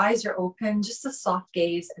open. If your eyes are open, just a soft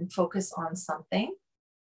gaze and focus on something.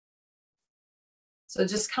 So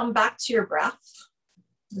just come back to your breath.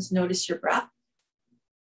 Just notice your breath.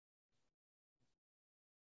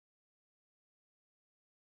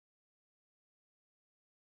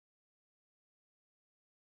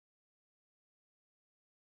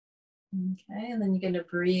 Okay, and then you're going to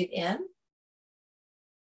breathe in.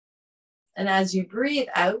 And as you breathe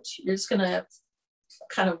out, you're just going to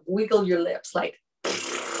kind of wiggle your lips like. So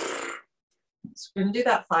we're going to do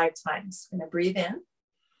that 5 times. We're going to breathe in.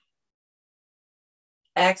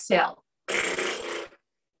 Exhale.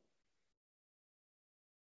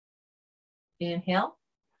 Inhale.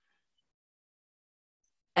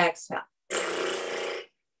 Exhale.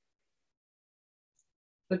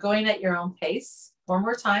 But going at your own pace. 4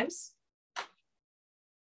 more times.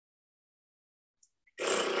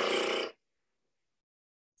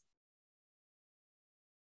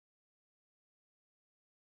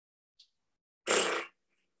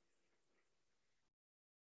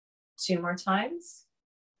 Two more times.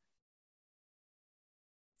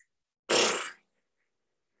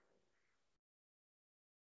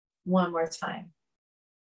 One more time.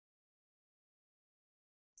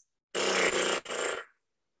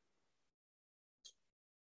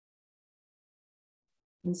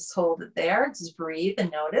 And just hold it there. Just breathe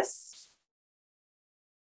and notice.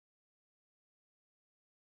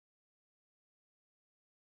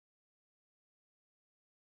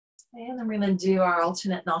 And then we're going to do our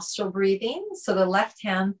alternate nostril breathing. So the left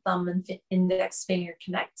hand, thumb, and index finger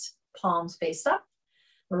connect, palms face up.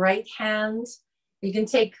 Right hand, you can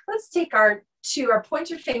take, let's take our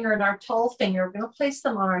pointer finger and our tall finger. We're going to place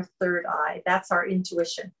them on our third eye. That's our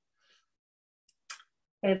intuition.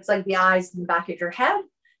 It's like the eyes in the back of your head.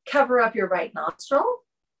 Cover up your right nostril,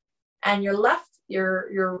 and your left,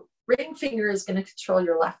 your ring finger is going to control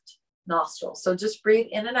your left nostril. So just breathe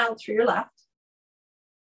in and out through your left.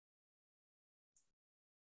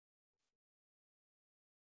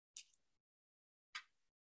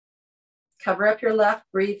 Cover up your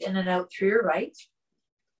left, breathe in and out through your right.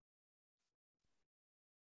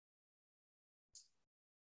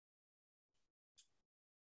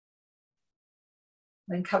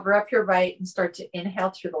 Then cover up your right and start to inhale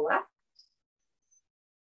through the left.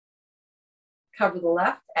 Cover the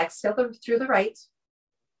left, exhale through the right.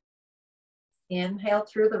 Inhale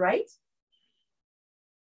through the right.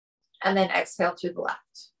 And then exhale through the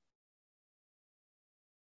left.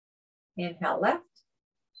 Inhale left.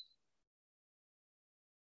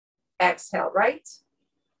 Exhale right.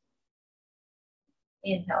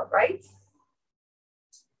 Inhale right.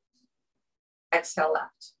 Exhale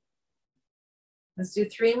left. Let's do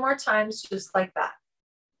 3 more times just like that.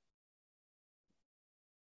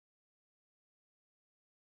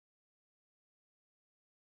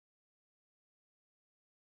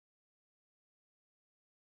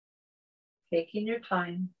 Taking your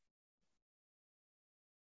time.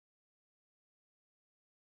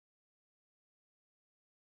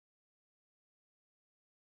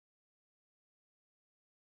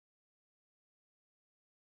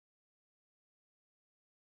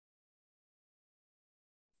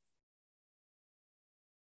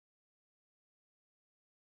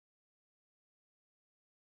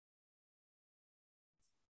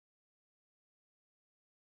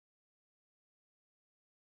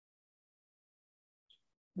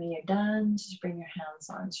 When you're done, just bring your hands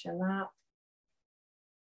onto your lap.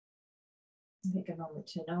 Take a moment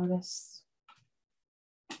to notice.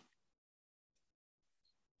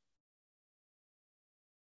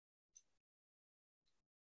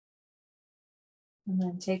 And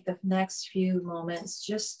then take the next few moments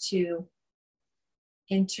just to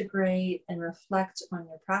integrate and reflect on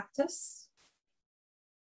your practice.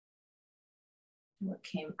 What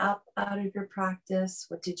came up out of your practice?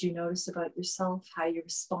 What did you notice about yourself? How you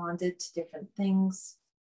responded to different things?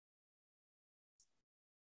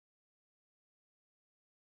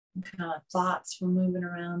 What kind of thoughts were moving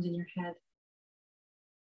around in your head?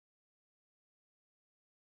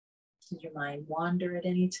 Did your mind wander at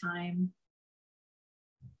any time?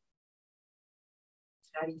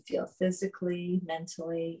 How do you feel physically,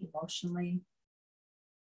 mentally, emotionally?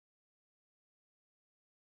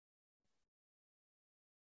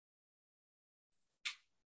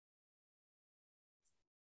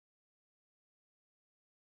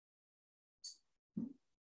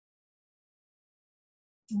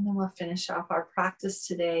 And then we'll finish off our practice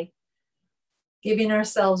today, giving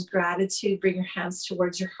ourselves gratitude. Bring your hands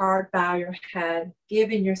towards your heart, bow your head,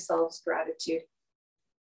 giving yourselves gratitude.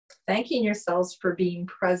 Thanking yourselves for being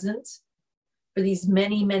present for these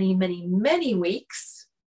many, many, many, many weeks,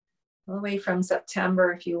 all the way from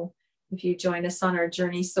September. If you join us on our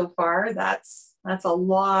journey so far, that's a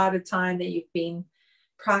lot of time that you've been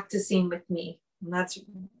practicing with me. And that's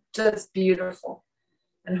just beautiful.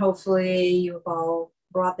 And hopefully you've all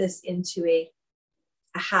brought this into a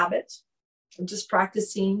habit of just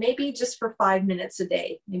practicing, maybe just for 5 minutes a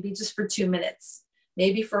day, maybe just for 2 minutes,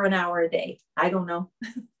 maybe for an hour a day. I don't know.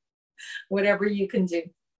 Whatever you can do.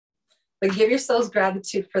 But give yourselves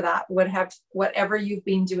gratitude for that. Whatever you've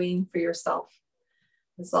been doing for yourself.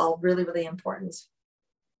 It's all really, really important.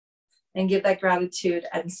 And give that gratitude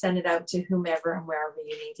and send it out to whomever and wherever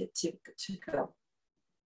you need it to go.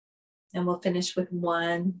 And we'll finish with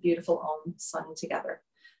one beautiful Om sung together.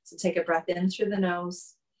 So take a breath in through the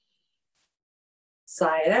nose.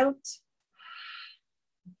 Sigh it out.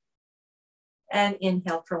 And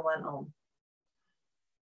inhale for one Om.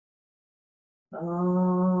 Om.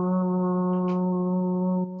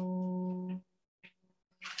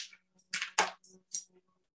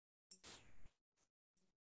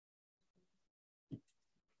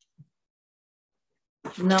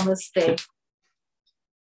 Namaste.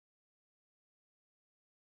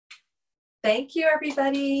 Thank you,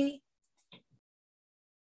 everybody.